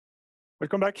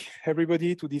Welcome back,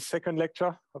 everybody, to this second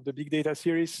lecture of the Big Data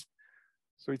series.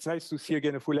 So it's nice to see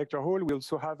again a full lecture hall. We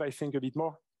also have, I think, a bit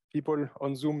more people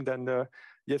on Zoom than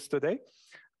yesterday.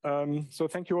 So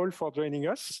thank you all for joining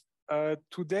us.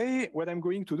 Today, what I'm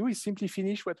going to do is simply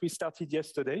finish what we started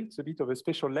yesterday. It's a bit of a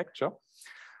special lecture.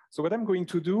 So what I'm going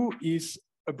to do is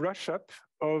a brush up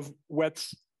of what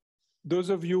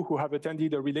those of you who have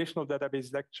attended a relational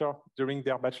database lecture during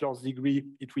their bachelor's degree,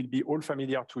 it will be all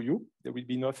familiar to you. There will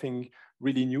be nothing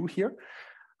really new here.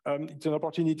 It's an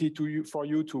opportunity for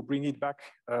you to bring it back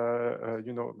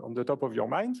on the top of your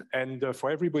mind. And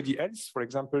for everybody else, for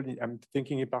example, I'm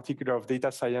thinking in particular of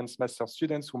data science master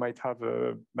students who might have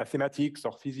mathematics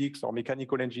or physics or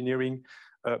mechanical engineering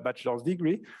bachelor's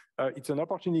degree. It's an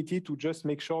opportunity to just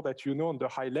make sure that you know on the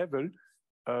high level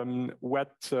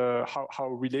how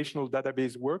relational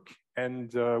database work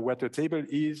and what a table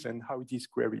is and how it is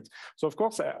queried. So of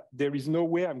course, there is no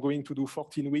way I'm going to do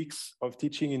 14 weeks of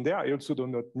teaching in there. I also do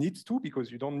not need to,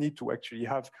 because you don't need to actually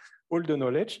have all the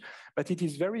knowledge. But it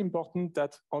is very important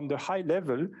that on the high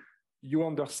level, you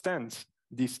understand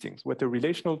these things, what a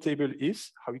relational table is,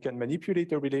 how you can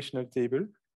manipulate a relational table,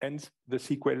 and the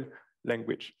SQL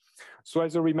language. So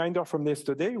as a reminder from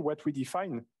yesterday, what we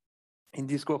define in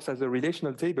this course as a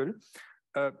relational table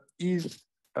is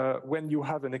when you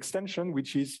have an extension,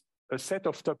 which is a set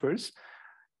of tuples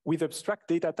with abstract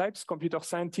data types. Computer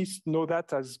scientists know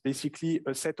that as basically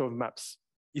a set of maps.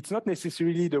 It's not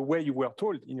necessarily the way you were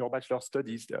told in your bachelor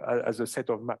studies as a set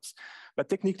of maps, but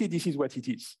technically this is what it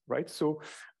is, right? So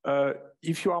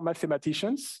if you are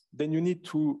mathematicians, then you need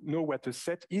to know what a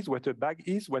set is, what a bag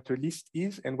is, what a list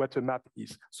is, and what a map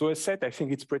is. So a set, I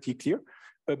think it's pretty clear.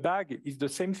 A bag is the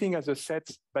same thing as a set,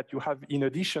 but you have, in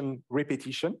addition,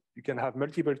 repetition. You can have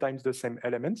multiple times the same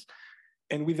elements.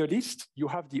 And with a list, you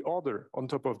have the order on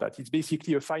top of that. It's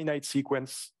basically a finite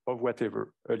sequence of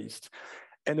whatever, a list.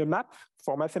 And a map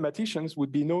for mathematicians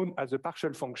would be known as a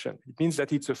partial function. It means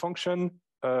that it's a function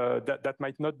that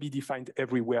might not be defined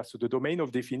everywhere. So the domain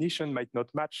of definition might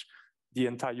not match the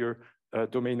entire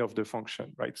domain of the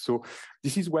function, right? So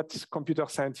this is what computer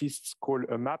scientists call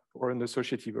a map or an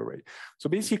associative array. So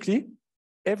basically,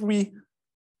 every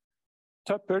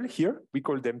tuple here, we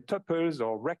call them tuples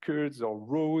or records or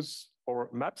rows or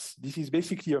maps. This is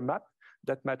basically a map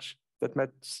that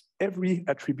matches every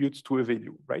attribute to a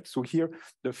value, right? So here,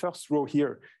 the first row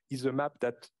here is a map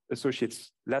that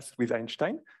associates last with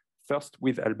Einstein, first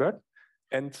with Albert,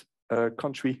 and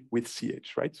country with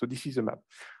CH, right? So this is a map.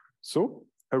 So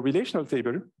a relational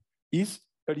table is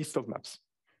a list of maps,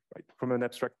 right? From an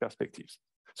abstract perspective.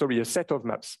 Sorry, a set of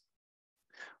maps.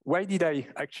 Why did I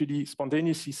actually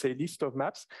spontaneously say list of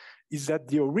maps? Is that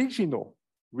the original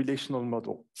relational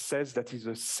model says that is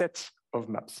a set of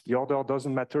maps. The order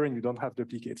doesn't matter and you don't have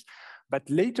duplicates. But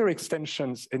later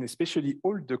extensions, and especially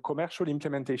all the commercial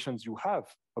implementations you have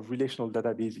of relational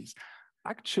databases,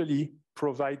 actually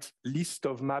provide list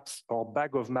of maps or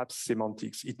bag of maps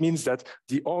semantics. It means that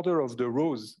the order of the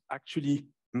rows actually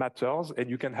matters and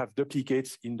you can have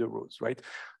duplicates in the rows, right?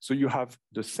 So you have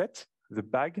the set, the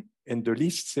bag, and the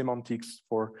list semantics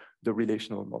for the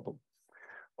relational model.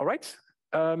 All right.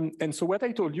 And so what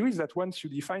I told you is that once you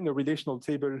define a relational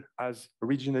table as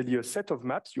originally a set of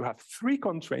maps, you have three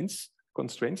constraints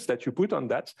that you put on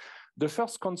that. The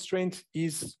first constraint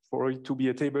is for it to be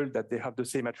a table that they have the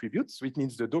same attributes. So it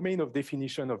means the domain of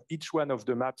definition of each one of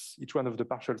the maps, each one of the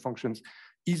partial functions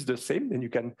is the same, and you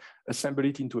can assemble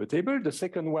it into a table. The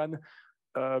second one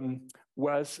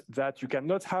was that you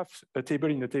cannot have a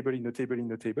table in a table in a table in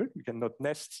a table. You cannot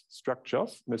nest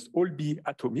structures, must all be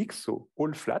atomic, so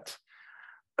all flat.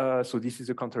 So this is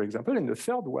a counterexample. And the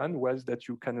third one was that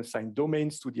you can assign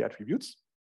domains to the attributes,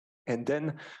 and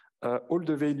then all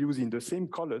the values in the same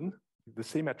column, the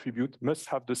same attribute, must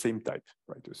have the same type,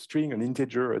 right? A string, an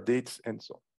integer, a date, and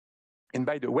so on. And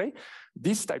by the way,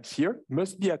 these types here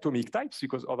must be atomic types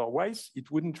because otherwise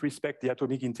it wouldn't respect the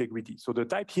atomic integrity. So the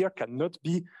type here cannot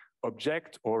be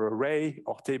object or array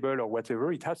or table or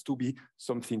whatever. It has to be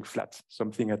something flat,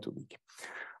 something atomic.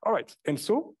 All right, and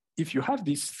so if you have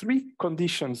these three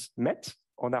conditions met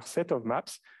on our set of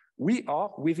maps, we are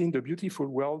within the beautiful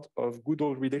world of good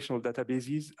old relational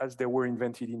databases as they were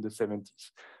invented in the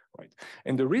 70s, right?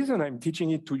 And the reason I'm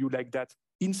teaching it to you like that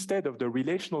instead of the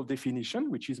relational definition,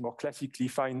 which is more classically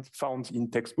found in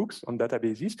textbooks on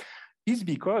databases, is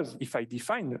because if I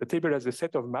define a table as a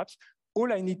set of maps,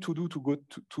 all I need to do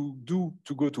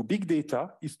to go to big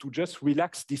data is to just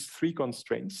relax these three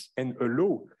constraints and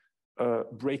allow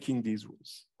breaking these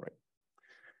rules, right?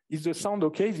 Is the sound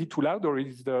okay? Is it too loud, or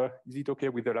is it okay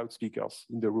with the loudspeakers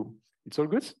in the room? It's all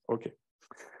good? Okay.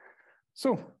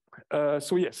 So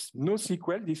So yes,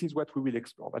 NoSQL, this is what we will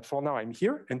explore. But for now, I'm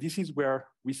here, and this is where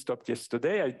we stopped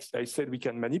yesterday. I said we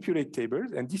can manipulate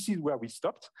tables, and this is where we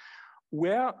stopped,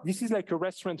 where this is like a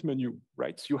restaurant menu,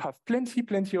 right? So you have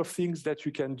plenty of things that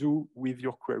you can do with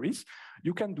your queries.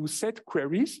 You can do set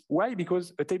queries. Why?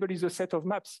 Because a table is a set of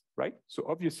maps, right? So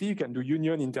obviously you can do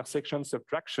union, intersection,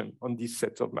 subtraction on this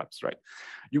set of maps, right?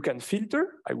 You can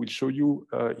filter. I will show you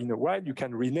in a while. You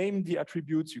can rename the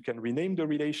attributes. You can rename the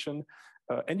relation.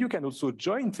 And you can also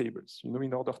join tables. You know,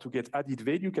 in order to get added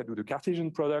value, you can do the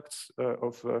Cartesian products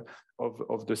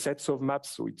of the sets of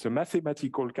maps. So it's a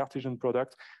mathematical Cartesian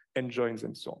product and joins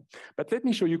and so on. But let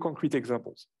me show you concrete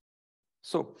examples.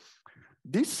 So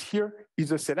this here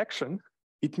is a selection.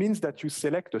 It means that you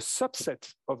select a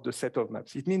subset of the set of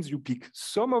maps. It means you pick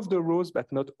some of the rows,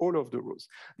 but not all of the rows.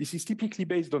 This is typically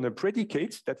based on a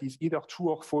predicate that is either true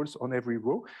or false on every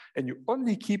row, and you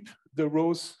only keep the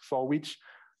rows for which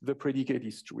the predicate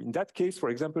is true. In that case, for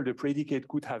example, the predicate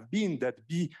could have been that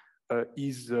B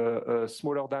is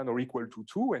smaller than or equal to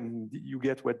 2, and you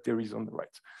get what there is on the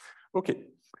right. Okay,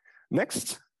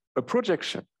 next, a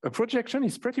projection. A projection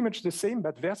is pretty much the same,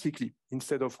 but vertically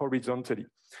instead of horizontally.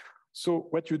 So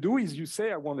what you do is you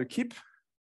say, I want to keep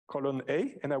column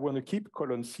A and I want to keep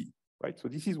column C, right? So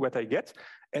this is what I get,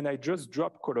 and I just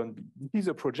drop column B. This is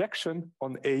a projection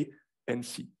on A and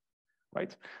C.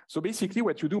 Right? So basically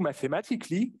what you do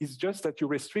mathematically is just that you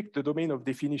restrict the domain of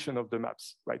definition of the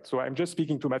maps, right? So I'm just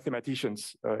speaking to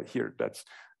mathematicians here, that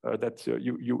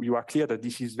you are clear that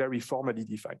this is very formally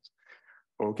defined.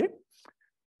 Okay,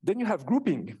 then you have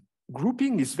grouping.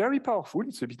 Grouping is very powerful.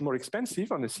 It's a bit more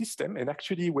expensive on the system. And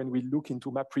actually when we look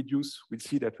into MapReduce, we'll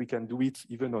see that we can do it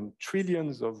even on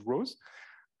trillions of rows.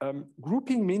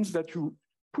 Grouping means that you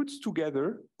put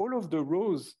together all of the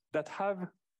rows that have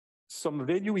some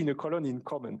value in a column in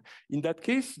common. In that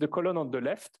case, the column on the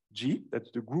left, G,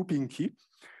 that's the grouping key.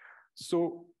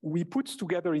 So we put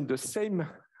together in the same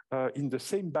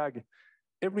bag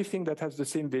everything that has the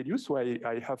same value. So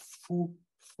I have foo,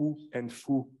 and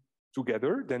foo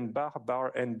together, then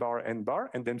bar, and bar, and bar,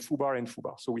 and then foo bar and foo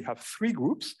bar. So we have 3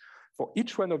 groups. For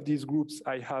each one of these groups,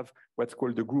 I have what's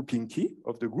called the grouping key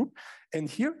of the group. And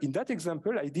here, in that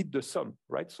example, I did the sum,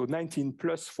 right? So 19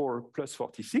 plus 4 plus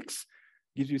 46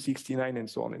 gives you 69 and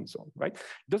so on, right?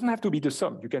 It doesn't have to be the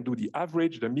sum. You can do the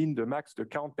average, the mean, the max, the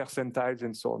count percentiles,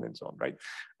 and so on, right?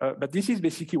 But this is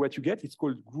basically what you get. It's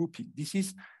called grouping. This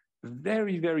is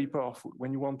very powerful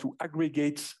when you want to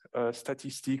aggregate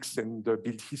statistics and build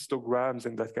histograms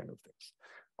and that kind of things.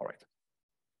 All right.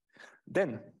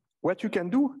 Then what you can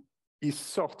do is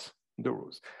sort the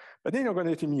rows. But then you're going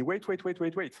to tell me, wait.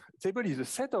 A table is a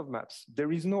set of maps.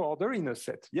 There is no order in a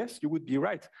set. Yes, you would be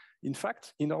right. In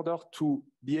fact, in order to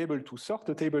be able to sort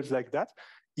the tables like that,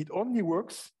 it only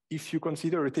works if you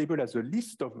consider a table as a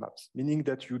list of maps, meaning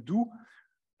that you do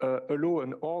allow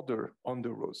an order on the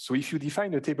rows. So if you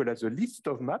define a table as a list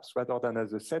of maps rather than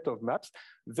as a set of maps,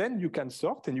 then you can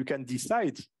sort and you can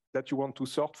decide that you want to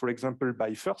sort, for example,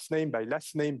 by first name, by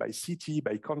last name, by city,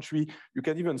 by country. You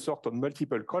can even sort on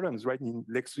multiple columns, right, in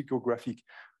lexicographic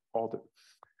order.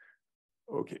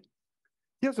 Okay.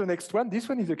 Here's the next one. This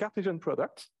one is a Cartesian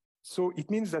product. So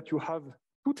it means that you have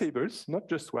 2 tables, not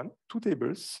just one, 2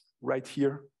 tables right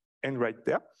here and right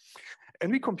there.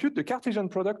 And we compute the Cartesian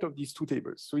product of these 2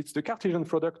 tables. So it's the Cartesian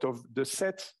product of the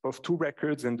set of 2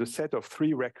 records and the set of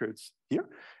 3 records here.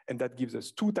 And that gives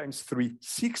us 2 times 3,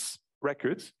 6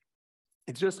 records.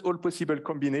 It's just all possible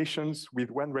combinations with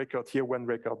 1 record here, 1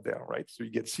 record there, right? So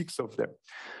you get 6 of them.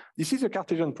 This is a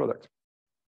Cartesian product.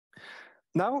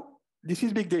 Now, this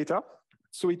is big data.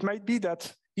 So it might be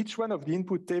that each one of the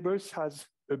input tables has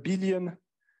 1 billion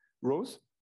rows.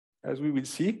 As we will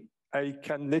see, I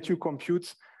can let you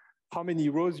compute how many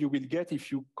rows you will get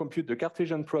if you compute the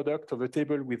Cartesian product of a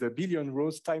table with 1 billion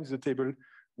rows times the table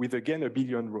with, again, 1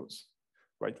 billion rows,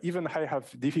 right? Even I have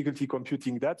difficulty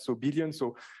computing that. So billion,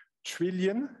 so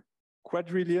trillion,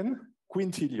 quadrillion,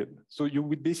 quintillion. So you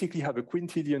would basically have a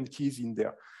quintillion keys in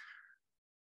there.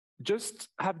 Just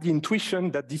have the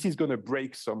intuition that this is going to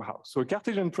break somehow. So a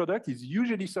Cartesian product is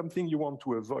usually something you want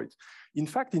to avoid. In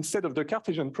fact, instead of the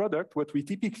Cartesian product, what we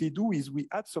typically do is we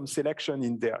add some selection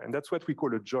in there, and that's what we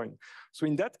call a join. So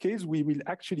in that case, we will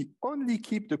actually only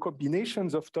keep the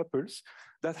combinations of tuples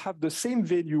that have the same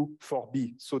value for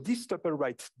B. So this tuple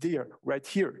right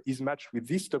here is matched with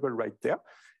this tuple right there,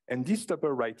 and this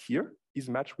tuple right here is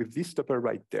matched with this tuple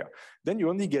right there. Then you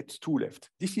only get 2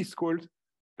 left. This is called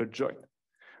a join.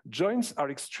 Joins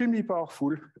are extremely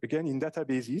powerful, again, in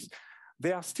databases.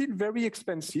 They are still very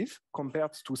expensive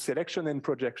compared to selection and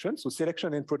projection. So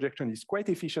selection and projection is quite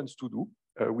efficient to do.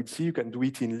 we'd see you can do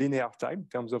it in linear time in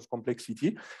terms of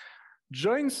complexity.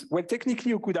 Joins, well, technically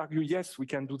you could argue, yes, we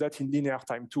can do that in linear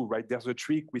time too, right? There's a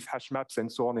trick with hash maps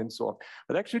and so on and so on.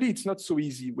 But actually it's not so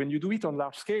easy. When you do it on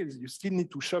large scales, you still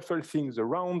need to shuffle things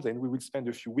around, and we will spend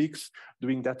a few weeks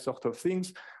doing that sort of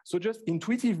things. So just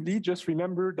intuitively, just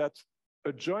remember that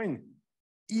a join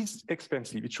is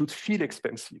expensive. It should feel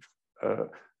expensive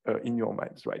in your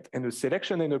minds, right? And a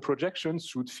selection and a projection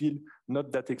should feel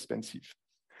not that expensive.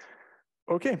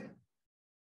 Okay.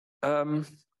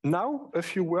 Now a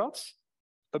few words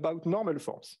about normal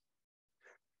forms.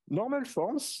 Normal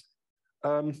forms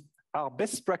are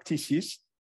best practices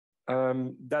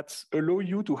that allow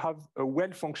you to have a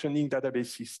well-functioning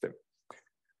database system.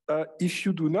 If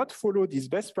you do not follow these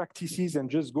best practices and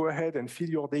just go ahead and fill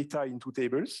your data into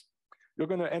tables, you're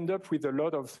going to end up with a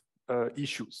lot of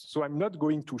issues. So I'm not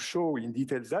going to show in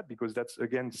detail that, because that's,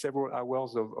 again, several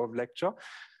hours of lecture.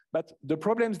 But the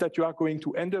problems that you are going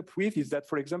to end up with is that,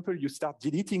 for example, you start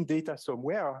deleting data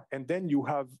somewhere, and then you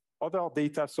have other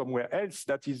data somewhere else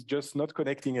that is just not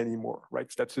connecting anymore,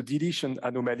 right? That's a deletion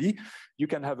anomaly. You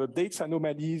can have updates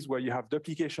anomalies where you have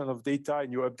duplication of data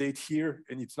and you update here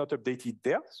and it's not updated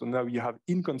there. So now you have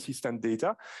inconsistent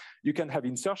data. You can have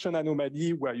insertion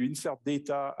anomaly where you insert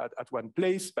data at one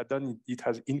place, but then it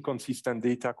has inconsistent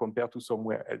data compared to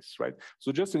somewhere else, right?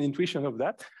 So just an intuition of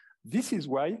that. This is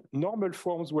why normal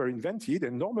forms were invented,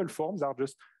 and normal forms are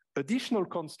just additional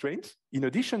constraints. In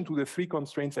addition to the 3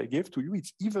 constraints I gave to you,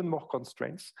 it's even more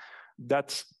constraints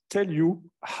that tell you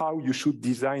how you should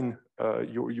design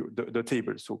the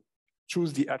table. So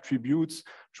choose the attributes,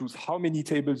 choose how many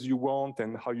tables you want,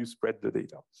 and how you spread the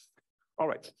data. All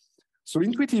right, so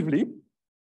intuitively,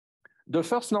 the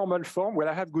first normal form, well,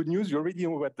 I have good news. You already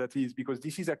know what that is, because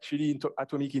this is actually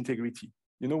atomic integrity.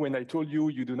 You know, when I told you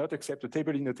you do not accept a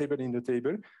table in a table in a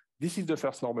table, this is the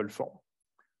first normal form,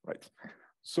 right?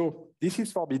 So this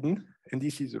is forbidden, and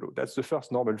this is allowed. That's the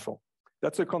first normal form.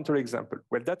 That's a counterexample.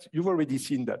 Well, you've already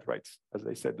seen that, right? As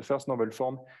I said, the first normal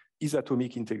form is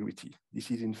atomic integrity.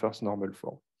 This is in first normal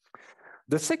form.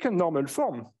 The second normal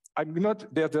form,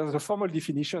 there's a formal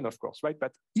definition, of course, right?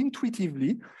 But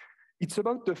intuitively, it's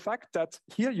about the fact that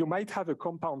here you might have a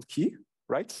compound key,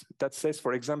 right? That says,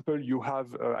 for example, you have,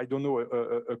 I don't know,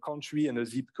 a country and a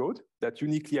zip code that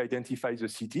uniquely identifies a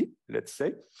city, let's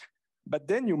say. But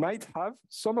then you might have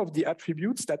some of the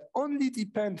attributes that only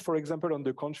depend, for example, on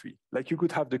the country. Like you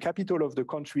could have the capital of the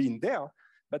country in there,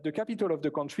 but the capital of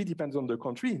the country depends on the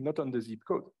country, not on the zip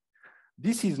code.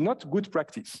 This is not good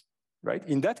practice, right?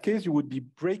 In that case, you would be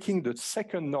breaking the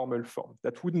second normal form.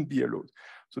 That wouldn't be allowed.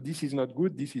 So this is not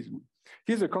good, this is good.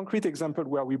 Here's a concrete example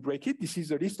where we break it. This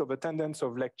is a list of attendance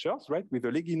of lectures, right? With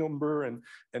a leggy number and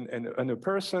a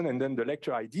person, and then the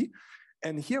lecture ID.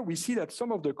 And here we see that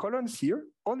some of the columns here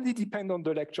only depend on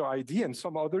the lecture ID, and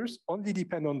some others only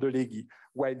depend on the leggy,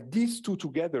 while these two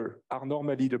together are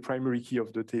normally the primary key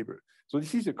of the table. So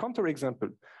this is a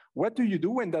counterexample. What do you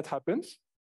do when that happens?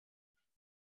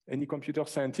 Any computer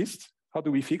scientist? How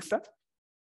do we fix that?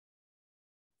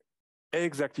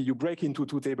 Exactly, you break into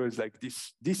 2 tables like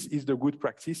this. This is the good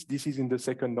practice. This is in the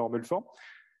second normal form.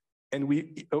 And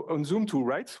we, on Zoom too,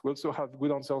 right? We also have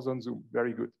good answers on Zoom,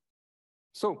 very good.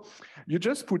 So you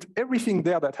just put everything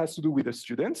there that has to do with the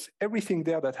students, everything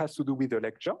there that has to do with the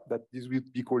lecture, that this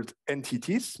would be called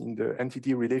entities in the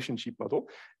entity relationship model.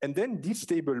 And then this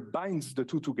table binds the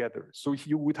 2 together. So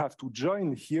you would have to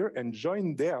join here and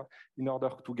join there in order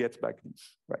to get back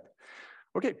this, right?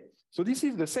 Okay, so this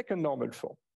is the second normal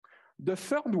form. The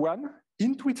third one,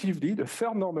 intuitively, the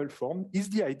third normal form is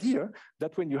the idea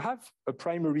that when you have a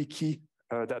primary key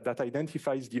that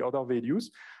identifies the other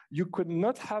values, you could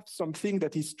not have something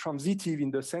that is transitive in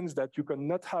the sense that you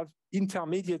cannot have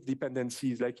intermediate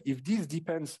dependencies. Like if this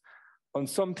depends on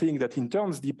something that in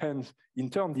turn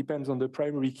depends on the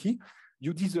primary key,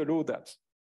 you disallow that.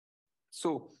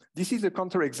 So this is a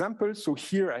counterexample. So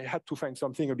here I had to find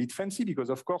something a bit fancy because,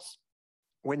 of course,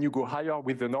 when you go higher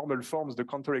with the normal forms, the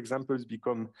counterexamples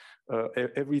become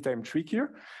every time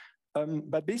trickier.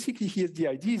 But basically, here's the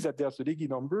idea is that there's a leggy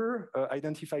number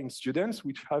identifying students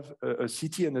which have a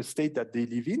city and a state that they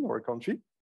live in, or a country.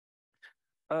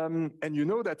 And you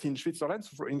know that in Switzerland,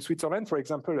 for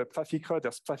example, there's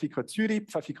Pfäffikre Zurich,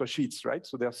 Pfäffikre Schwyz, right?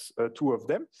 So there's 2 of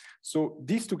them. So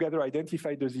these together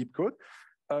identify the zip code.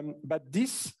 But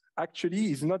this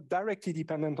actually is not directly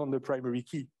dependent on the primary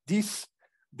key. This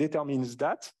determines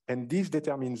that, and this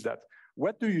determines that.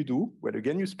 What do you do? Well,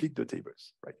 again, you split the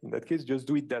tables, right? In that case, just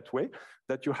do it that way,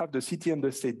 that you have the city and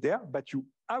the state there, but you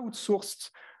outsourced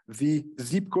the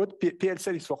zip code.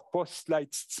 PLCL is for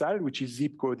Postleitzahl, which is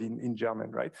zip code in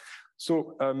German, right?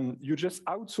 So you just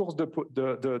outsource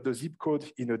the zip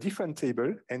code in a different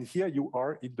table, and here you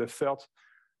are in the third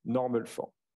normal form.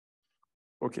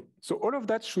 Okay, so all of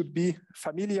that should be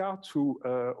familiar to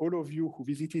all of you who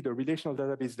visited a relational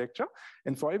database lecture,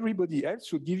 and for everybody else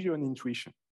should give you an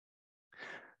intuition.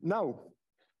 Now,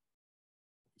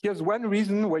 here's one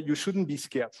reason why you shouldn't be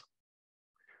scared.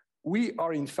 We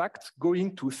are in fact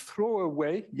going to throw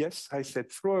away, yes, I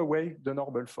said throw away the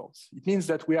normal forms. It means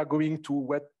that we are going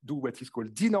to do what is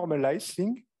called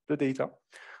denormalizing the data.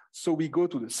 So we go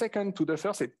to the second, to the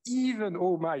first, and even,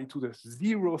 oh my, to the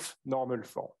 0th normal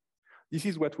form. This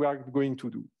is what we are going to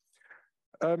do.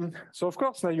 So of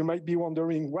course, now you might be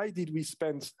wondering, why did we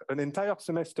spend an entire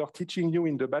semester teaching you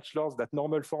in the bachelor's that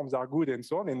normal forms are good and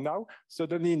so on, and now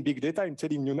suddenly in big data, I'm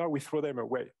telling you now we throw them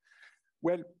away.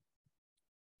 Well,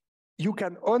 you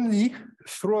can only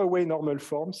throw away normal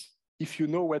forms if you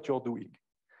know what you're doing.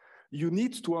 You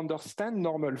need to understand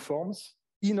normal forms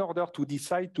in order to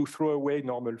decide to throw away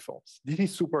normal forms. This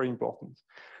is super important.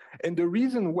 And the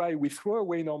reason why we throw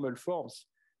away normal forms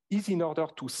is in order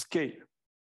to scale.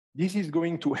 This is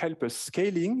going to help us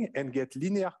scaling and get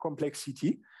linear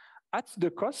complexity at the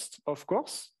cost, of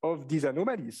course, of these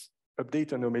anomalies: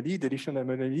 update anomaly, deletion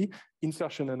anomaly,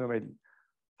 insertion anomaly.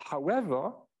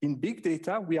 However, in big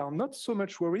data, we are not so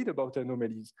much worried about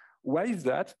anomalies. Why is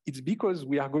that? It's because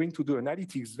we are going to do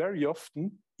analytics very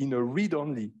often in a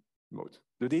read-only mode.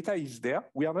 The data is there.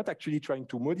 We are not actually trying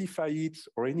to modify it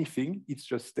or anything. It's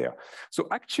just there. So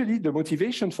actually, the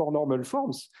motivation for normal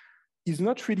forms is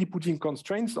not really putting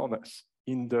constraints on us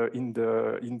in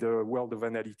the world of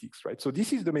analytics, right? So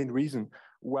this is the main reason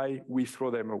why we throw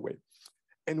them away.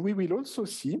 And we will also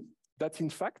see that,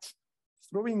 in fact,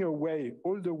 throwing away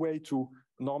all the way to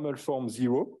normal form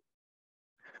 0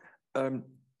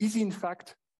 is in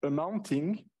fact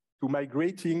amounting to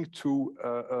migrating to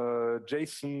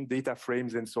JSON data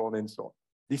frames and so on and so on.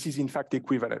 This is in fact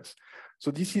equivalent.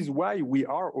 So this is why we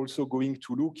are also going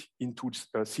to look into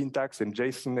syntax and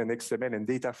JSON and XML and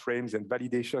data frames and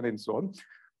validation and so on,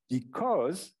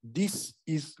 because this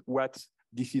is what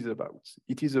this is about.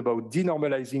 It is about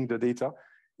denormalizing the data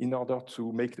in order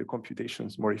to make the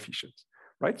computations more efficient.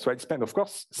 Right? So I'll spend, of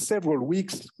course, several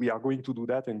weeks. We are going to do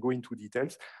that and go into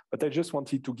details, but I just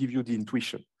wanted to give you the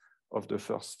intuition of the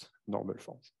first normal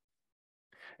forms.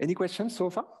 Any questions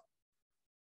so far?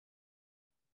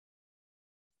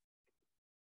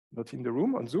 Not in the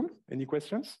room, on Zoom? Any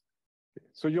questions? Okay.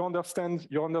 So you're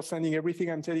understanding everything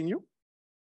I'm telling you?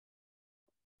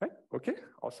 Right? Okay,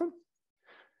 awesome.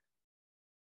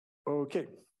 Okay.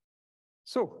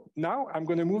 So now I'm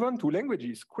going to move on to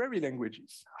languages, query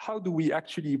languages. How do we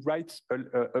actually write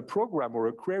a program or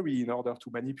a query in order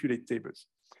to manipulate tables?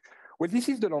 Well, this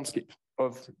is the landscape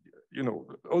of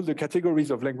all the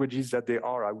categories of languages that there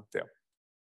are out there.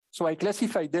 So I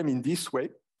classify them in this way,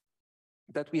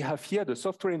 that we have here the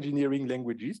software engineering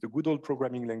languages, the good old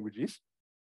programming languages.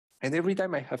 And every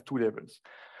time I have two levels.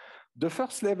 The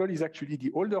first level is actually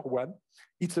the older one.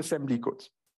 It's assembly code.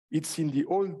 It's in the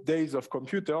old days of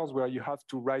computers where you have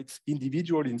to write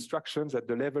individual instructions at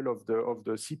the level of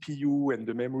the CPU and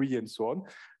the memory and so on,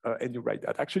 and you write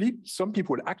that. Actually, some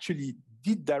people actually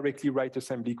did directly write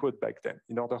assembly code back then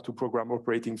in order to program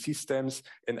operating systems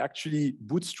and actually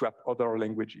bootstrap other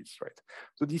languages, right?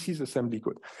 So this is assembly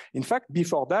code. In fact,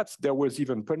 before that, there was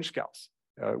even punch cards.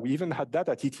 We even had that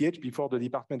at ETH before the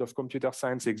Department of Computer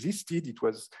Science existed. It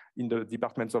was in the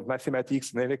departments of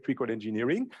mathematics and electrical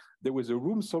engineering. There was a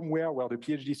room somewhere where the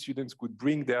PhD students could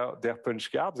bring their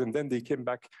punch cards, and then they came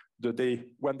back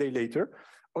one day later,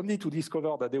 only to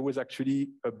discover that there was actually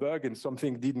a bug and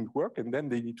something didn't work, and then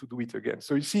they need to do it again.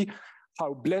 So you see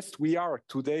how blessed we are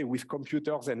today with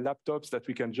computers and laptops that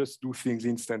we can just do things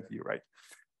instantly, right?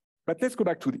 But let's go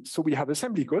back to this. So we have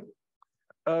assembly code.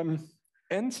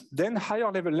 And then higher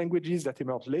level languages that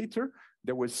emerged later.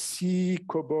 There was C,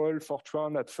 COBOL,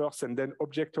 Fortran at first, and then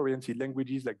object-oriented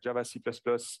languages like Java, C++,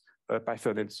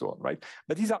 Python, and so on, right?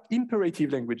 But these are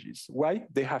imperative languages. Why?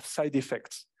 They have side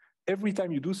effects. Every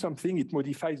time you do something, it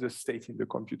modifies the state in the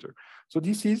computer. So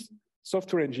this is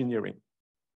software engineering.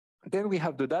 Then we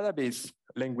have the database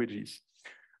languages.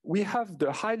 We have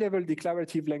the high-level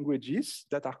declarative languages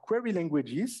that are query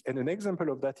languages, and an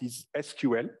example of that is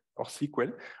SQL or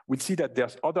SQL. We'll see that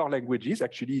there's other languages.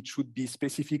 Actually, it should be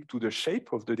specific to the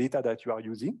shape of the data that you are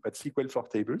using, but SQL for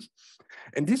tables.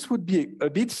 And this would be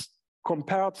a bit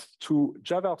compared to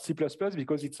Java or C++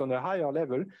 because it's on a higher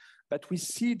level, But we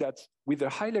see that with a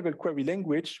high-level query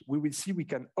language, we will see we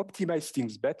can optimize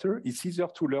things better. It's easier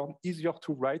to learn, easier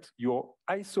to write. You're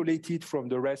isolated from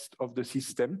the rest of the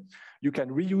system. You can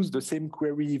reuse the same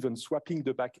query, even swapping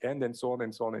the back end, and so on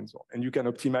and so on and so on. And you can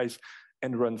optimize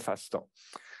and run faster.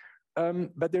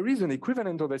 But there is an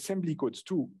equivalent of assembly codes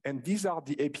too, and these are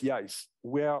the APIs,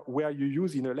 where you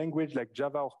use in a language like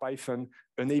Java or Python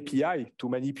an API to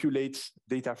manipulate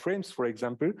data frames, for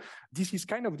example. This is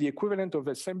kind of the equivalent of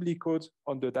assembly code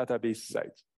on the database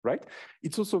side, right?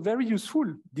 It's also very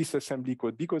useful, this assembly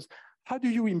code, because how do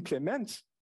you implement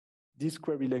these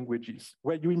query languages?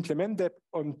 Well, you implement them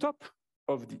on top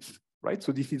of this. Right?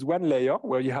 So this is one layer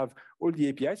where you have all the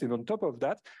APIs, and on top of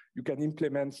that, you can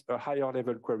implement a higher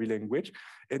level query language.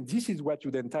 And this is what you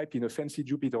then type in a fancy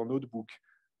Jupyter notebook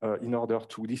in order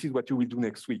to, this is what you will do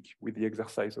next week with the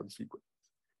exercise on SQL.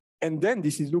 And then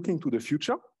this is looking to the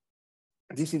future.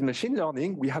 This is machine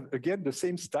learning. We have, again, the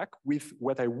same stack with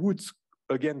what I would,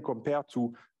 again, compare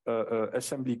to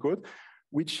assembly code,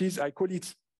 which is, I call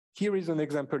it, here is an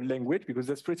example language, because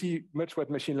that's pretty much what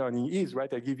machine learning is,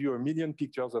 right? I give you 1 million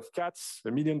pictures of cats,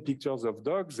 1 million pictures of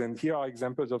dogs, and here are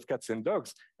examples of cats and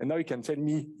dogs. And now you can tell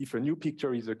me if a new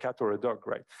picture is a cat or a dog,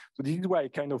 right? So this is why I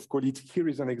kind of call it, here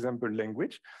is an example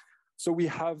language. So we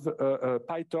have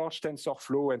PyTorch,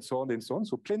 TensorFlow, and so on and so on.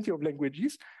 So plenty of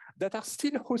languages that are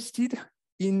still hosted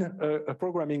in a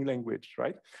programming language,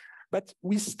 right? But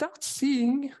we start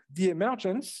seeing the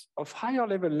emergence of higher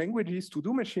level languages to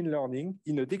do machine learning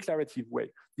in a declarative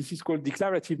way. This is called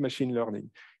declarative machine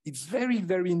learning. It's very,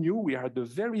 very new. We are at the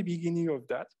very beginning of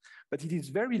that, but it is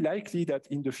very likely that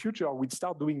in the future, we'll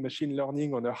start doing machine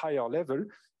learning on a higher level,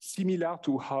 similar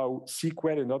to how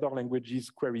SQL and other languages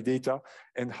query data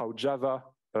and how Java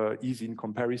is in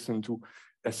comparison to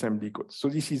assembly code. So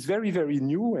this is very, very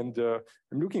new, and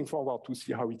I'm looking forward to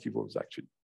see how it evolves actually.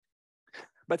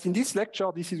 But in this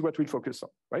lecture, this is what we'll focus on,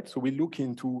 right? So we'll look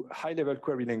into high-level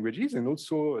query languages and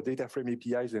also data frame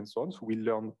APIs and so on. So we'll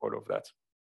learn all of that.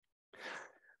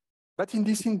 But in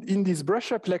this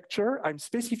brush-up lecture, I'm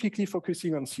specifically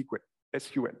focusing on SQL.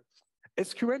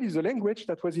 SQL is a language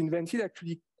that was invented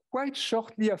actually quite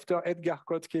shortly after Edgar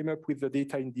Code came up with the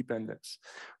data independence.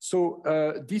 So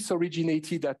this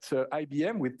originated at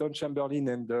IBM with Don Chamberlain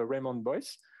and Raymond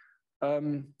Boyce.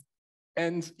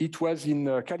 And it was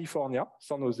in California,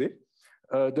 San Jose.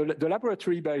 The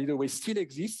laboratory, by the way, still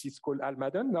exists. It's called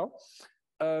Almaden now.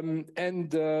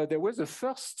 There was a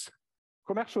first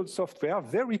commercial software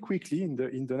very quickly in the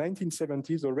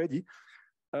 1970s already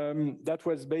that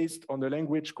was based on a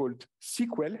language called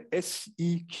SQL,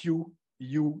 S-E-Q-U-E-L,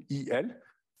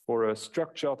 for a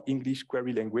structured English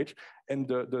query language. And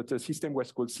the system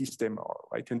was called System R,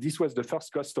 right? And this was the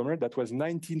first customer. That was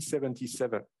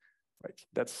 1977. Right,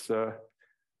 that's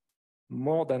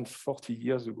more than 40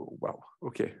 years ago. Wow,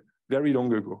 okay, very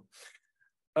long ago.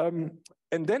 And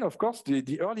then, of course,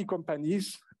 the early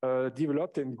companies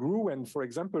developed and grew. And for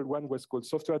example, one was called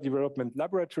Software Development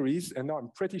Laboratories. And now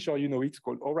I'm pretty sure you know it's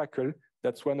called Oracle.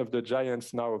 That's one of the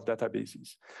giants now of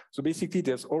databases. So basically,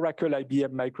 there's Oracle,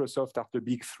 IBM, Microsoft are the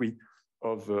big three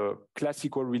of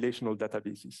classical relational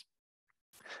databases.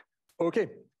 Okay,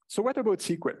 so what about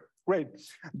SQL? Right.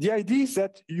 The idea is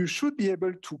that you should be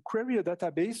able to query a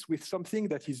database with something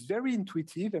that is very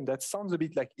intuitive and that sounds a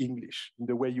bit like English in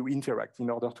the way you interact in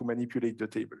order to manipulate the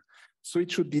table. So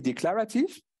it should be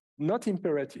declarative, not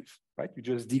imperative, right? You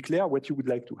just declare what you would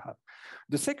like to have.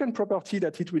 The second property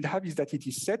that it will have is that it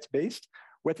is set-based.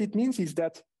 What it means is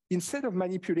that instead of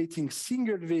manipulating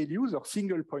single values or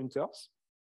single pointers,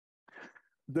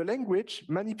 the language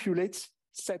manipulates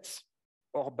sets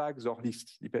or bags or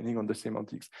lists, depending on the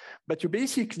semantics. But you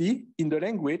basically, in the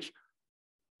language,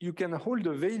 you can hold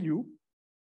a value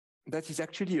that is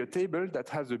actually a table that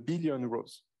has 1 billion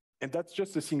rows. And that's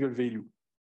just a single value.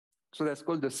 So that's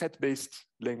called the set-based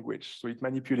language. So it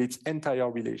manipulates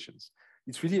entire relations.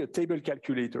 It's really a table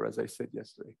calculator, as I said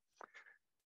yesterday.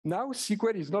 Now,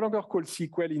 SQL is no longer called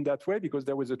SQL in that way because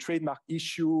there was a trademark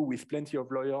issue with plenty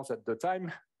of lawyers at the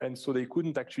time. And so they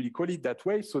couldn't actually call it that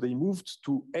way. So they moved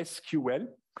to SQL.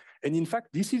 And in fact,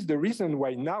 this is the reason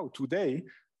why now, today,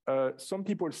 some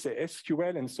people say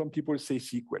SQL and some people say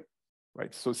SQL,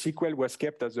 right? So SQL was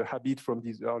kept as a habit from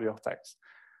these earlier times.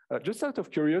 Just out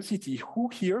of curiosity, who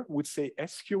here would say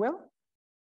SQL?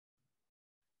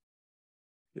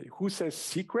 Okay, who says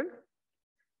SQL?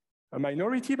 A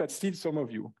minority, but still some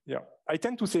of you. Yeah, I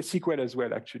tend to say SQL as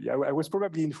well, actually. I was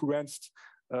probably influenced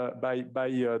by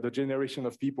the generation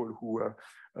of people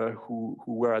who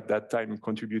were at that time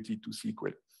contributed to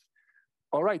SQL.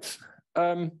 All right.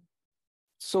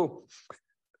 So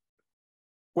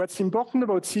what's important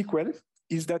about SQL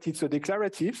is that it's a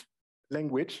declarative,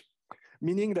 language,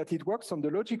 meaning that it works on the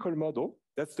logical model,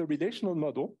 that's the relational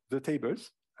model, the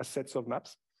tables as sets of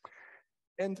maps.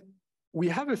 And we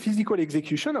have a physical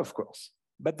execution, of course,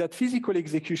 but that physical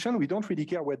execution, we don't really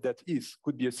care what that is.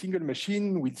 Could be a single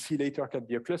machine, we'll see later can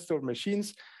be a cluster of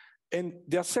machines. And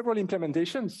there are several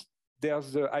implementations.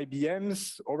 There's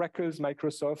IBM's, Oracle's,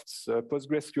 Microsoft's,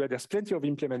 PostgreSQL. There's plenty of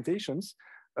implementations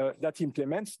that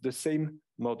implements the same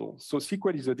model. So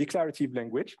SQL is a declarative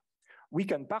language. We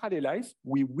can parallelize,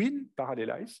 we will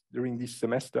parallelize during this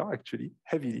semester, actually,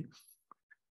 heavily.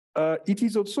 It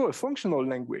is also a functional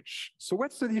language. So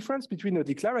what's the difference between a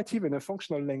declarative and a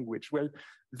functional language? Well,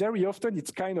 very often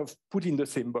it's kind of put in the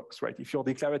same box, right? If you're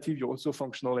declarative, you're also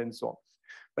functional and so on.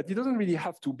 But it doesn't really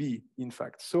have to be, in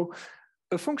fact. So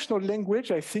a functional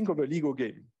language, I think of a Lego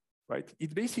game, right?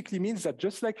 It basically means that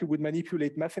just like you would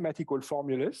manipulate mathematical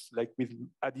formulas, like with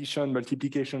addition,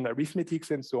 multiplication,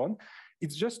 arithmetics, and so on,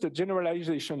 it's just a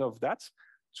generalization of that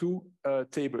to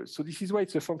tables. So this is why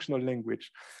it's a functional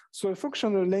language. So a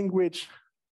functional language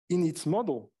in its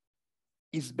model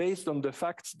is based on the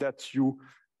fact that you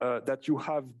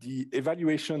have the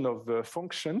evaluation of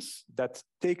functions that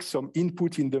take some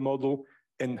input in the model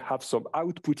and have some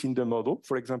output in the model.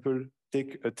 For example,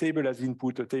 take a table as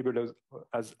input, a table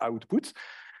as output.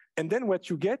 And then what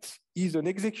you get is an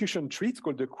execution tree. It's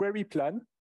called the query plan,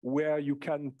 where you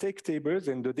can take tables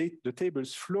and the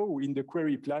tables flow in the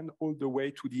query plan all the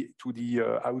way to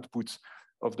the output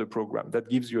of the program that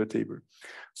gives you a table.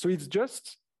 So it's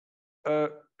just a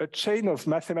chain of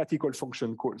mathematical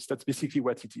function calls. That's basically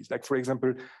what it is. Like, for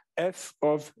example, f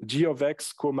of g of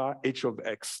x, comma, h of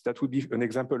x. That would be an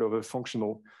example of a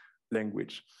functional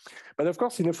language. But of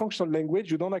course, in a functional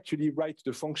language, you don't actually write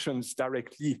the functions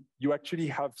directly. You actually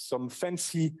have some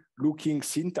fancy looking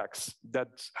syntax that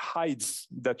hides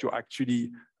that you're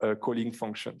actually calling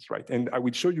functions, right? And I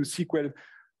will show you SQL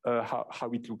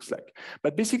how it looks like.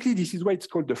 But basically, this is why it's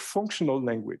called the functional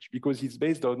language, because it's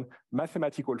based on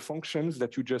mathematical functions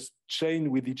that you just chain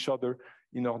with each other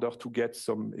in order to get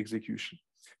some execution.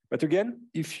 But again,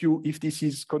 if this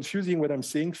is confusing what I'm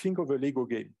saying, think of a Lego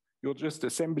game. You're just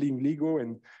assembling Lego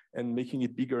and making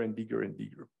it bigger and bigger and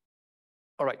bigger.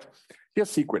 All right,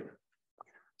 here's SQL.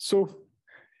 So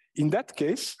in that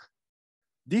case,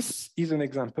 this is an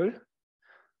example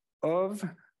of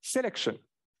selection.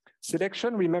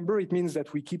 Selection, remember, it means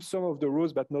that we keep some of the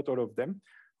rows, but not all of them.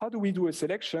 How do we do a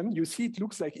selection? You see, it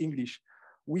looks like English.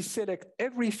 We select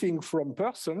everything from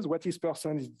persons. What is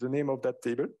person is the name of that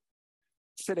table.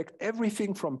 Select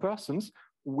everything from persons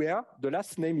where the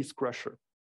last name is Crusher.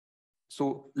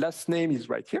 So last name is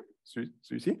right here. So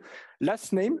you see,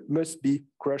 last name must be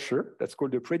Crusher. That's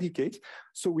called the predicate.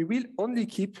 So we will only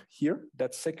keep here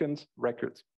that second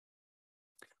record.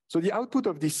 So the output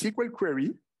of this SQL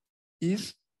query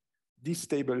is this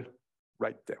table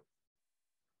right there.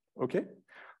 Okay?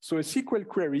 So a SQL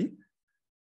query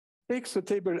takes a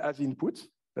table as input,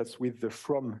 that's with the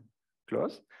from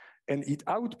clause, and it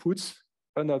outputs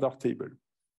another table,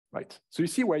 right? So you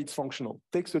see why it's functional.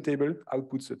 Takes a table,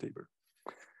 outputs a table.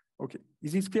 Okay,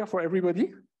 is this clear for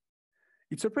everybody?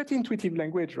 It's a pretty intuitive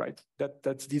language, right?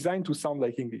 That's designed to sound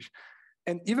like English.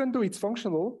 And even though it's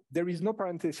functional, there is no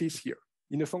parenthesis here.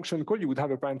 In a function call, you would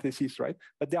have a parenthesis, right?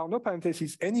 But there are no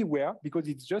parentheses anywhere because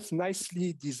it's just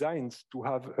nicely designed to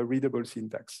have a readable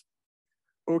syntax.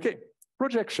 Okay,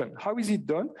 projection, how is it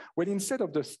done? Well, instead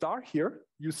of the star here,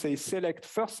 you say select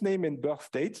first name and birth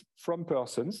date from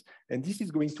persons, and this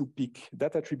is going to pick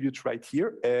that attribute right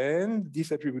here and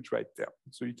this attribute right there.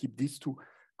 So you keep these two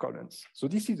columns. So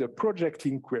this is a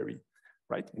projecting query,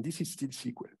 right? And this is still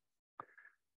SQL.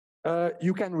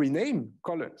 You can rename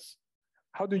columns.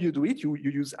 How do you do it? You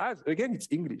use as, again, it's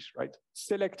English, right?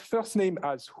 Select first name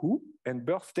as who and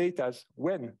birth date as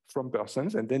when from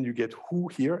persons, and then you get who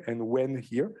here and when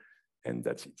here, and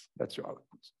that's it. That's your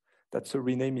output. That's a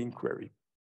renaming query.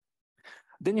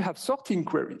 Then you have sorting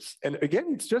queries. And again,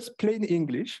 it's just plain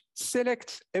English.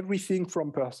 Select everything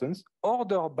from persons,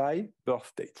 order by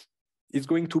birth date. It's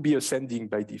going to be ascending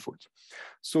by default.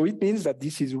 So it means that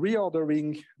this is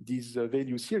reordering these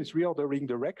values here, it's reordering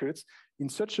the records in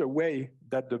such a way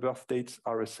that the birth dates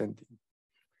are ascending.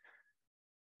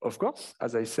 Of course,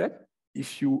 as I said,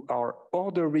 if you are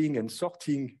ordering and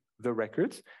sorting the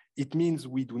records, it means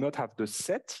we do not have the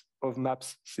set of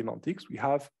maps semantics, we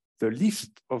have the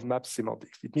list of maps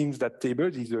semantics. It means that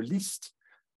tables is a list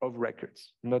of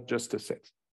records, not just a set.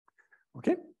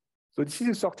 Okay, so this is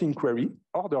a sorting query,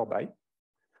 order by.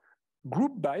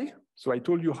 Group by, so I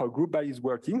told you how group by is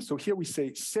working. So here we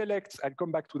say select, I'll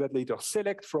come back to that later,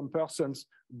 select from persons,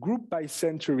 group by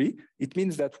century. It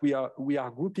means that we are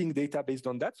grouping data based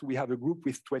on that. So we have a group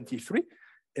with 23.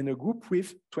 and a group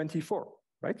with 24,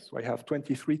 right? So I have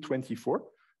 23, 24.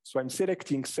 So I'm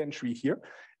selecting century here.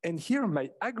 And here my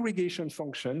aggregation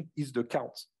function is the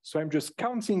count. So I'm just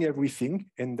counting everything,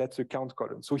 and that's a count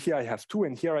column. So here I have 2,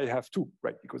 and here I have 2,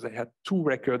 right? Because I had 2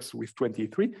 records with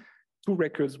 23, 2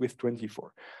 records with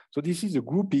 24. So this is a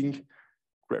grouping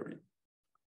query.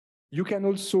 You can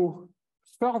also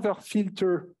further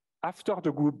filter after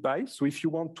the group by. So if you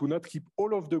want to not keep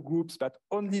all of the groups, but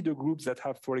only the groups that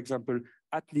have, for example,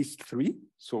 at least 3,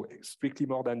 so strictly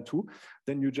more than 2,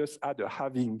 then you just add a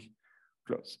having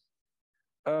clause.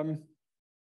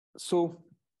 So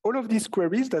all of these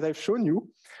queries that I've shown you,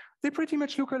 they pretty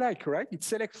much look alike, right? It's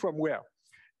select from where.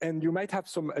 And you might have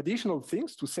some additional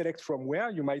things to select from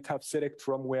where. You might have select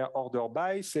from where order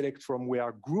by, select from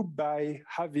where group by,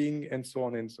 having, and so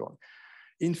on and so on.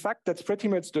 In fact, that's pretty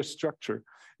much the structure.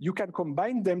 You can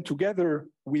combine them together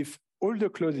with all the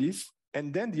clauses,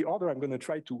 and then the order, I'm going to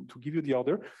try to give you the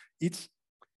order. It's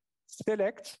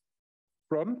select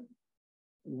from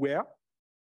where,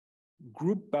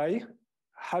 group by,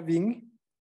 having,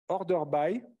 order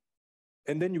by,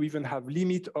 and then you even have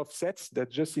limit offsets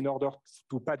that just in order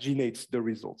to paginate the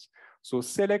results. So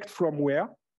select from where,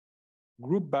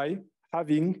 group by,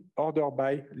 having, order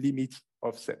by, limit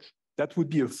offset. That would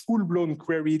be a full-blown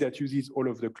query that uses all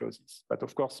of the clauses. But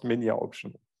of course, many are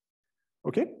optional.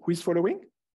 Okay, who is following?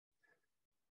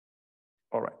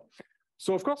 All right.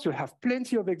 So of course, you'll have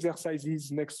plenty of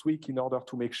exercises next week in order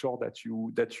to make sure that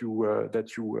you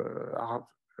are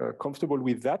comfortable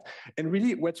with that. And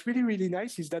really, what's really, really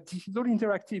nice is that this is all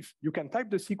interactive. You can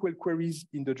type the SQL queries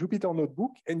in the Jupyter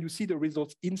notebook and you see the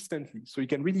results instantly. So you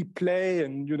can really play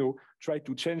and try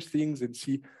to change things and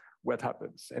see what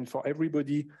happens. And for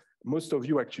everybody, most of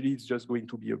you actually, it's just going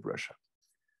to be a brush up.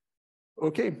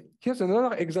 Okay, here's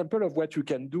another example of what you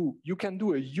can do. You can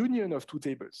do a union of 2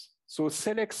 tables. So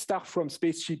select star from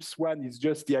spaceships 1 is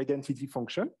just the identity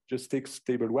function, just takes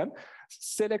table 1.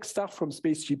 Select star from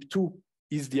spaceship 2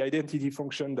 is the identity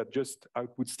function that just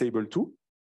outputs table 2.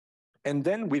 And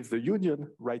then with the union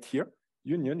right here,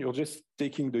 union, you're just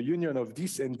taking the union of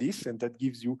this, and that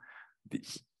gives you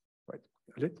this.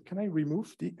 Right. Can I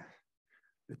remove the,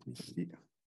 let me see.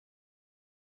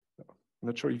 I'm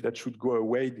not sure if that should go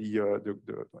away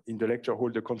in the lecture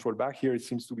hall, the control bar. Here it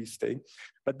seems to be staying.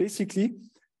 But basically,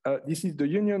 this is the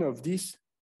union of this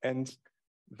and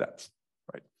that,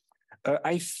 right?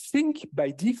 I think by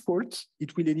default,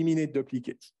 it will eliminate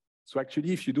duplicates. So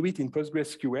actually, if you do it in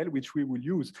PostgreSQL, which we will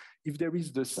use, if there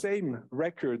is the same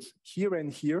records here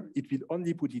and here, it will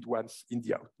only put it once in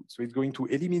the output. So it's going to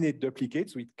eliminate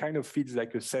duplicates. So it kind of feels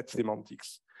like a set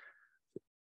semantics.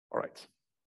 All right.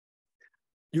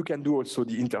 You can do also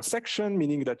the intersection,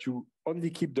 meaning that you only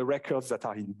keep the records that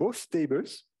are in both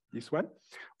tables, this one.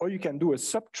 Or you can do a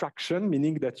subtraction,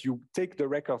 meaning that you take the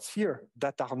records here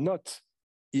that are not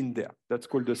in there. That's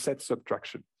called the set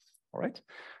subtraction. All right.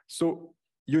 So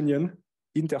union,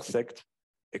 intersect,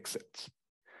 except.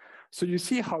 So you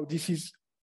see how this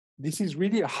is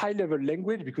really a high-level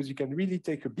language because you can really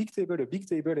take a big table,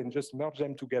 and just merge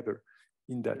them together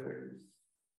in that way.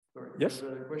 Sorry, yes?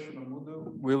 A question on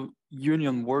Moodle. Will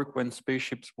union work when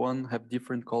spaceships 1 have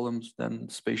different columns than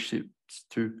spaceships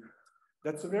 2?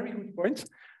 That's a very good point.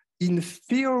 In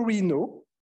theory, no,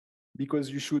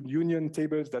 because you should union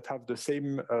tables that have the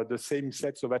same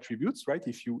sets of attributes, right?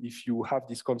 If you have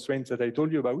these constraints that I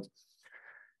told you about.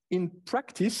 In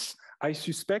practice, I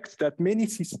suspect that many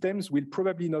systems will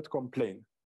probably not complain.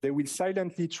 They will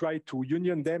silently try to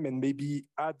union them and maybe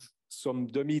add some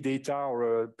dummy data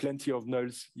or plenty of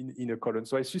nulls in a column.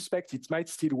 So I suspect it might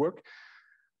still work,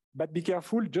 but be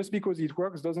careful, just because it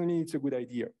works doesn't mean it's a good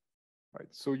idea. Right?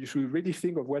 So you should really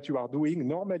think of what you are doing.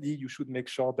 Normally, you should make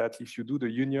sure that if you do the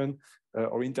union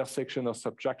or intersection or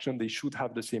subtraction, they should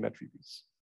have the same attributes.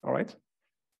 All right?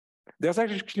 There's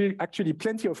actually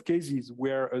plenty of cases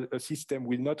where a system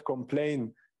will not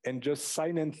complain and just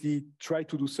silently try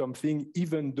to do something,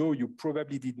 even though you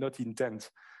probably did not intend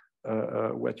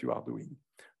what you are doing.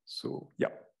 So yeah,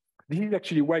 this is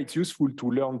actually why it's useful to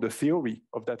learn the theory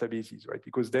of databases, right?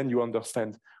 Because then you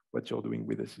understand what you're doing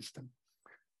with the system.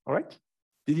 All right,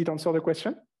 did it answer the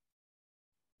question?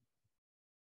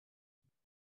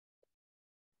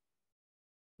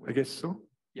 I guess so.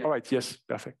 Yeah. All right, yes,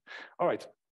 perfect. All right,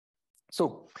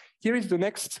 so here is the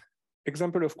next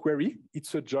example of query.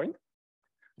 It's a join.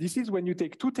 This is when you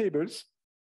take 2 tables,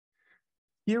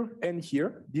 here and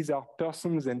here. These are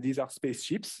persons and these are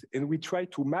spaceships, and we try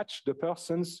to match the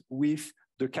persons with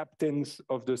the captains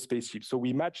of the spaceship. So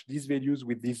we match these values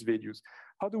with these values.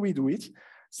 How do we do it?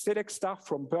 Select star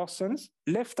from persons,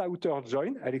 left outer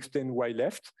join, I'll explain why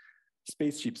left,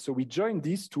 spaceship. So we join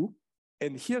these 2,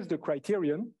 And here's the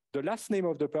criterion. The last name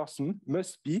of the person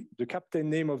must be the captain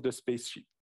name of the spaceship.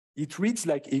 It reads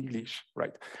like English,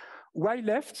 right? Why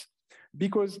left?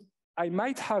 Because I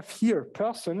might have here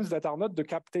persons that are not the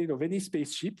captain of any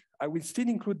spaceship. I will still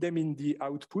include them in the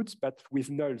output, but with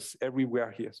nulls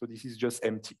everywhere here. So this is just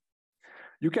empty.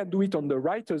 You can do it on the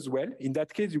right as well. In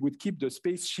that case, you would keep the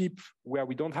spaceship where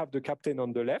we don't have the captain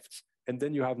on the left, and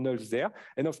then you have nulls there.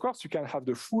 And of course, you can have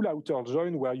the full outer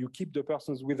join where you keep the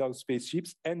persons without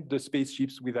spaceships and the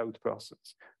spaceships without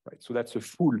persons, right? So that's a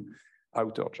full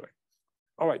outer join.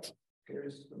 All right.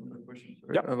 Here's another question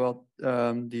Yeah. about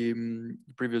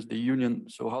the union.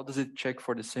 So how does it check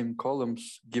for the same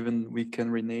columns, given we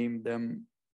can rename them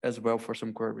as well for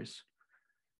some queries?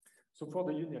 So for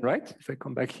the union, right? If I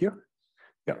come back here.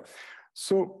 Yeah.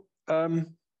 So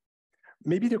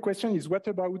maybe the question is, what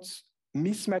about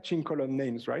mismatching column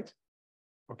names, right?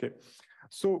 Okay.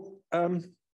 So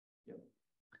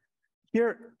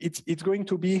here it's going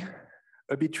to be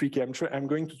a bit tricky. I'm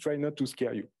going to try not to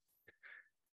scare you.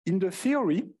 In the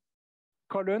theory,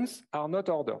 columns are not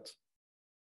ordered.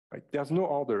 Right? There's no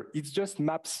order. It's just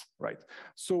maps, right?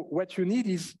 So what you need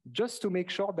is just to make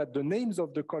sure that the names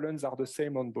of the columns are the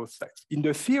same on both sides. In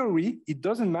the theory, it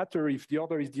doesn't matter if the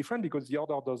order is different because the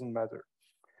order doesn't matter.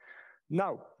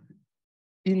 Now,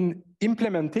 in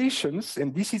implementations,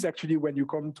 and this is actually when you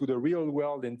come to the real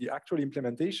world and the actual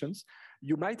implementations,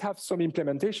 you might have some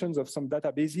implementations of some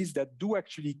databases that do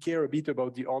actually care a bit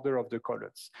about the order of the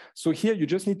columns. So here you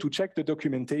just need to check the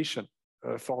documentation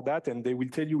for that, and they will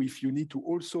tell you if you need to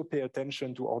also pay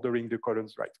attention to ordering the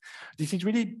columns right. This is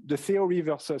really the theory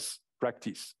versus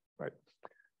practice, right?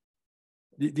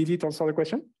 Did it answer the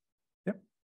question? Yeah.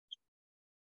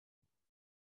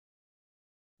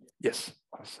 Yes,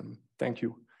 awesome, thank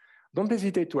you. Don't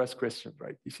hesitate to ask questions,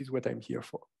 right? This is what I'm here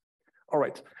for. All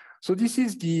right, so this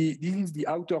is the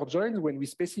outer join when we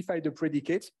specify the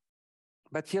predicates,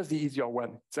 but here's the easier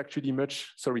one. It's actually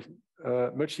much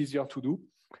easier to do.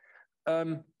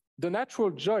 The natural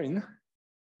join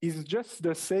is just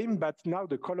the same, but now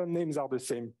the column names are the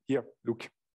same. Here, look.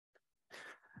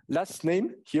 Last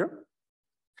name here,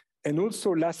 and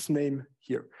also last name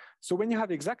here. So when you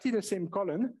have exactly the same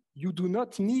column, you do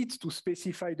not need to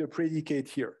specify the predicate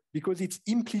here because it's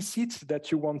implicit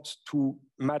that you want to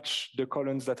match the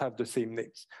columns that have the same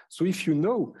names. So if you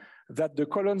know that the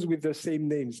columns with the same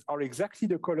names are exactly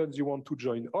the columns you want to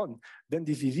join on, then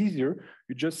this is easier.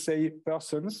 You just say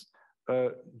persons,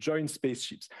 join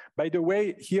spaceships. By the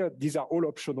way, here these are all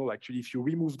optional. Actually, if you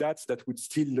remove that, that would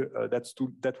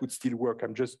still work.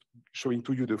 I'm just showing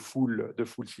to you the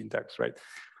full syntax, right?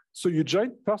 So you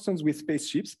join persons with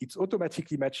spaceships. It's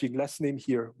automatically matching last name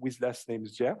here with last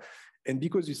names there, and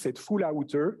because you said full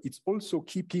outer, it's also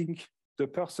keeping the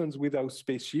persons without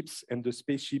spaceships and the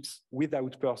spaceships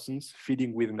without persons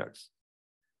filling with nulls.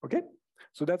 Okay,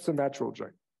 so that's a natural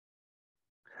join.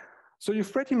 So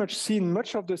you've pretty much seen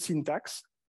much of the syntax.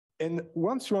 And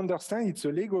once you understand it's a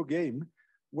Lego game,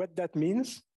 what that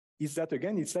means is that,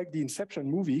 again, it's like the Inception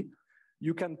movie.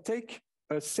 You can take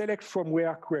a select from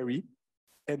where query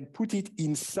and put it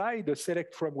inside the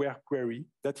select from where query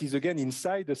that is, again,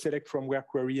 inside the select from where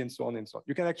query and so on and so on.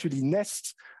 You can actually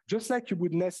nest, just like you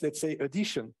would nest, let's say,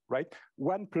 addition, right?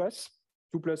 1 plus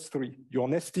 2 plus 3. You're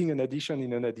nesting an addition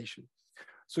in an addition.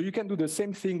 So you can do the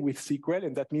same thing with SQL,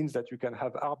 and that means that you can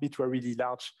have arbitrarily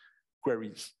large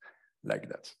queries like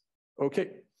that. Okay.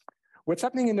 What's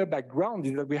happening in the background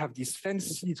is that we have this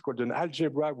fancy, it's called an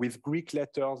algebra with Greek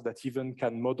letters that even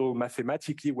can model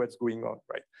mathematically what's going on,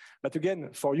 right? But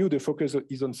again, for you, the focus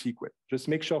is on SQL. Just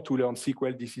make sure to learn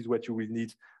SQL. This is what you will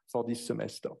need for this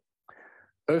semester.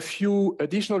 A few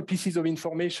additional pieces of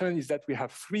information is that we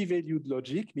have 3-valued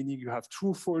logic, meaning you have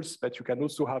true, false, but you can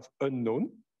also have unknown.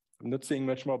 I'm not saying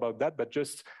much more about that, but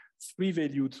just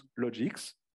 3-valued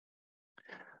logics.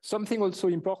 Something also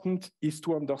important is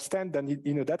to understand that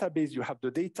in a database, you have the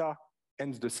data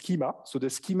and the schema. So the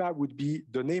schema would be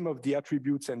the name of the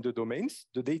attributes and the domains.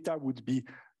 The data would be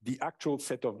the actual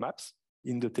set of maps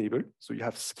in the table. So you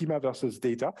have schema versus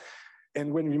data.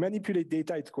 And when we manipulate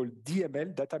data, it's called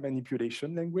DML, data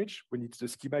manipulation language. When it's the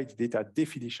schema, it's data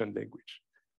definition language.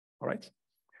 All right.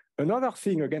 Another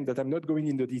thing, again, that I'm not going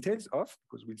into the details of,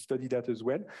 because we'll study that as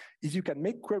well, is you can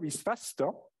make queries faster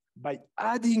by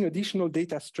adding additional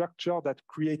data structure that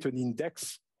create an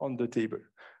index on the table.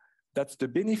 That's the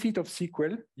benefit of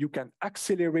SQL. You can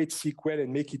accelerate SQL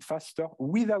and make it faster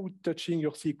without touching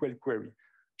your SQL query.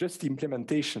 Just the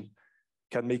implementation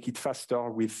can make it faster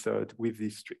with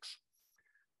these tricks.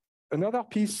 Another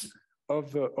piece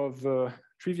of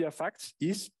trivia facts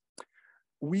is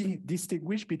we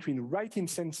distinguish between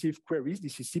write-intensive queries.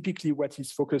 This is typically what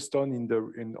is focused on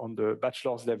on the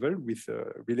bachelor's level with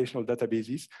relational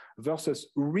databases versus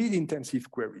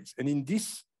read-intensive queries. And in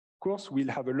this course, we'll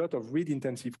have a lot of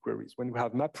read-intensive queries. When we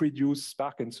have MapReduce,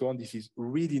 Spark, and so on, this is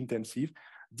read-intensive.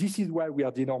 This is why we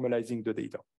are denormalizing the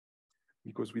data,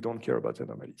 because we don't care about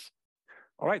anomalies.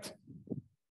 All right.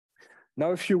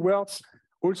 Now, a few words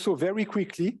also very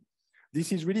quickly.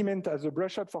 This is really meant as a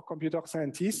brush up for computer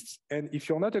scientists. And if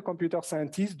you're not a computer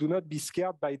scientist, do not be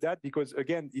scared by that, because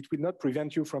again, it will not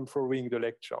prevent you from following the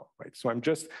lecture, right? So I'm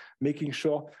just making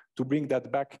sure to bring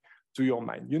that back to your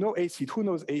mind. You know ACID, who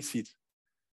knows ACID?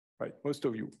 Right, most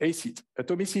of you. ACID,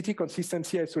 atomicity,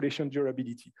 consistency, isolation,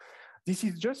 durability. This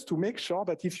is just to make sure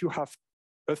that if you have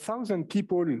 1,000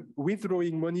 people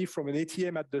withdrawing money from an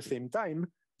ATM at the same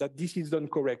time, that this is done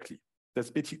correctly.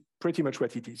 That's pretty much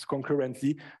what it is,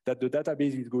 concurrently, that the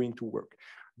database is going to work.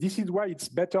 This is why it's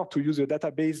better to use a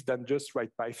database than just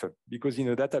write Python, because in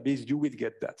a database, you will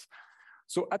get that.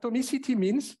 So atomicity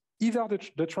means either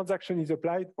the transaction is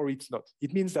applied or it's not.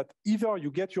 It means that either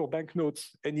you get your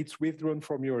banknotes and it's withdrawn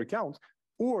from your account,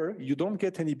 or you don't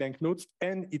get any banknotes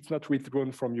and it's not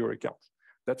withdrawn from your account.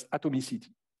 That's atomicity,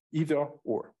 either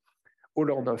or,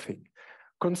 all or nothing.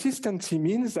 Consistency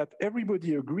means that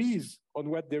everybody agrees on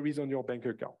what there is on your bank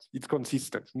account. It's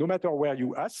consistent. No matter where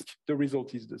you ask, the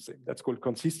result is the same. That's called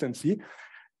consistency.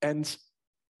 And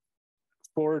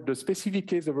for the specific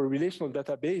case of a relational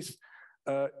database,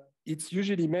 it's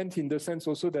usually meant in the sense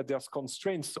also that there's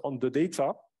constraints on the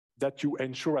data that you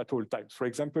ensure at all times. For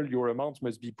example, your amount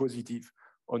must be positive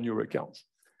on your account.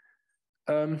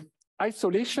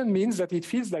 Isolation means that it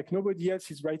feels like nobody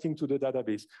else is writing to the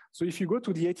database. So if you go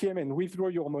to the ATM and withdraw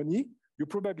your money, you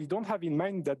probably don't have in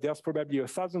mind that there's probably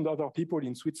 1,000 other people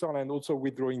in Switzerland also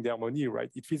withdrawing their money, right?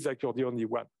 It feels like you're the only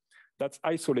one. That's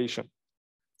isolation.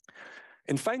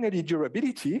 And finally,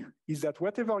 durability is that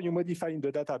whatever you modify in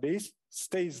the database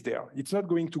stays there. It's not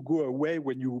going to go away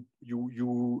when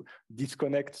you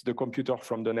disconnect the computer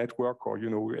from the network or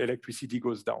electricity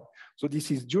goes down. So this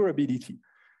is durability.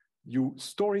 You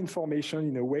store information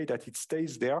in a way that it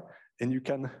stays there and you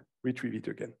can retrieve it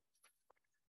again.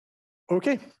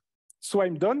 Okay, so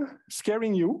I'm done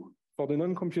scaring you for the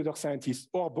non-computer scientists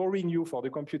or boring you for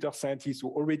the computer scientists who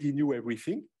already knew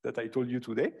everything that I told you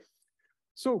today.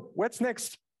 So what's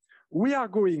next? We are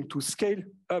going to scale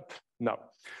up now.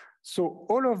 So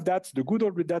all of that, the good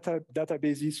old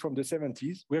databases from the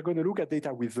 70s, we're going to look at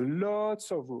data with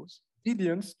lots of rows,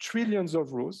 billions, trillions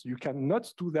of rows. You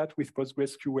cannot do that with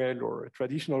PostgreSQL or a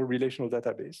traditional relational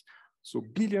database. So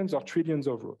billions or trillions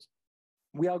of rows.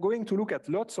 We are going to look at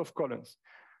lots of columns.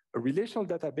 A relational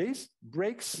database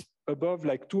breaks above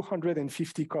like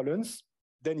 250 columns,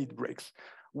 then it breaks.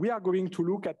 We are going to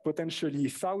look at potentially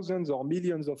thousands or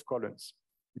millions of columns.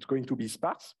 It's going to be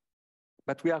sparse,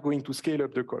 but we are going to scale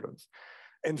up the columns.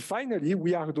 And finally,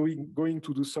 we are going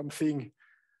to do something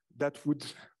that would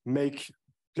make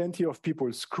plenty of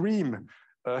people scream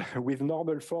with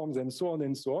normal forms and so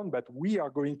on, but we are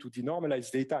going to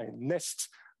denormalize data and nest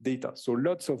data. So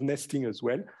lots of nesting as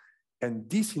well. And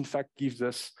this, in fact, gives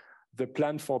us the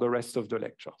plan for the rest of the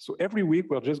lecture. So every week,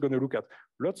 we're just going to look at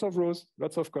lots of rows,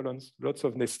 lots of columns, lots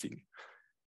of nesting.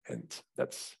 And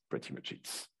that's pretty much it.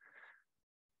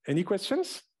 Any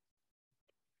questions?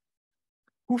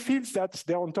 Who feels that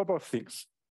they're on top of things?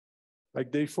 Like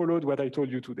they followed what I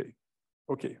told you today?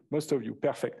 Okay, most of you,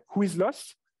 perfect. Who is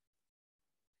lost?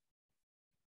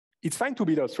 It's fine to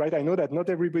be lost, right? I know that not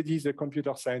everybody is a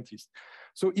computer scientist.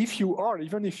 So if you are,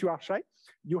 even if you are shy,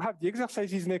 you have the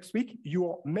exercises next week.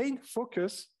 Your main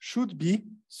focus should be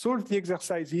solve the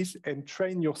exercises and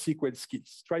train your SQL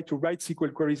skills. Try to write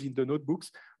SQL queries in the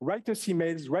notebooks, write us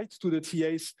emails, write to the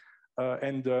TAs,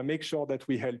 and make sure that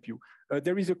we help you.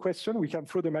 There is a question. We can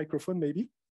throw the microphone maybe.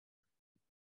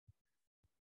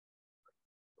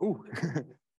 Oh.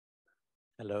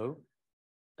 Hello.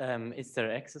 Is there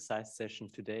an exercise session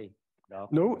today?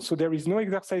 No, so there is no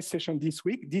exercise session this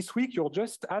week. This week, you're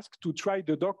just asked to try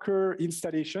the Docker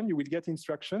installation. You will get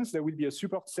instructions. There will be a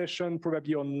support session,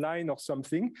 probably online or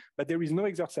something, but there is no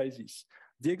exercises.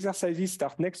 The exercises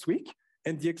start next week,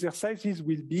 and the exercises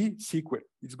will be SQL.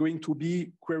 It's going to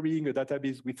be querying a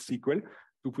database with SQL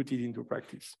to put it into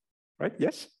practice. Right?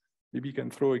 Yes? Maybe you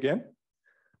can throw again.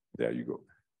 There you go.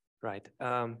 Right.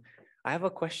 I have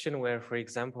a question where, for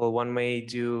example, one may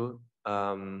do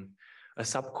a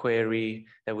subquery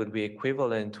that would be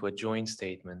equivalent to a join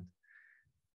statement.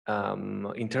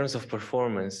 In terms of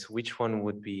performance, which one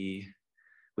would be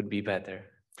better?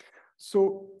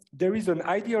 So there is an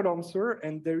ideal answer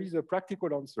and there is a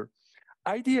practical answer.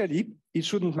 Ideally, it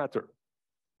shouldn't matter.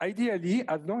 ideally,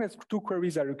 as long as two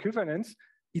queries are equivalent,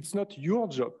 it's not your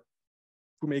job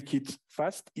to make it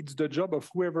fast. It's the job of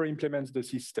whoever implements the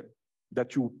system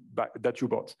that you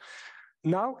bought.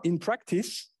 Now, in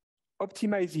practice,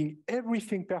 optimizing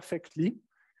everything perfectly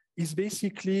is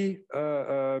basically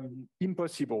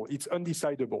impossible. It's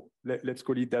undecidable, let's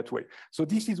call it that way. So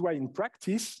this is why in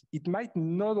practice, it might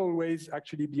not always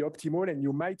actually be optimal, and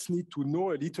you might need to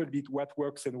know a little bit what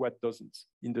works and what doesn't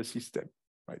in the system,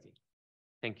 right?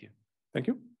 Thank you. Thank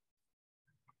you.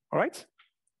 All right,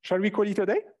 shall we call it a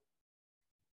day?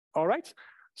 All right,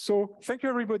 so thank you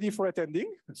everybody for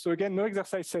attending. So again, no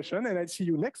exercise session, and I'll see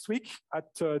you next week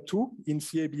at 2 in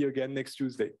CAB again next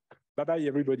Tuesday. Bye-bye,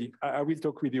 everybody. I will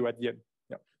talk with you at the end.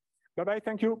 Yeah. Bye-bye,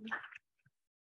 thank you.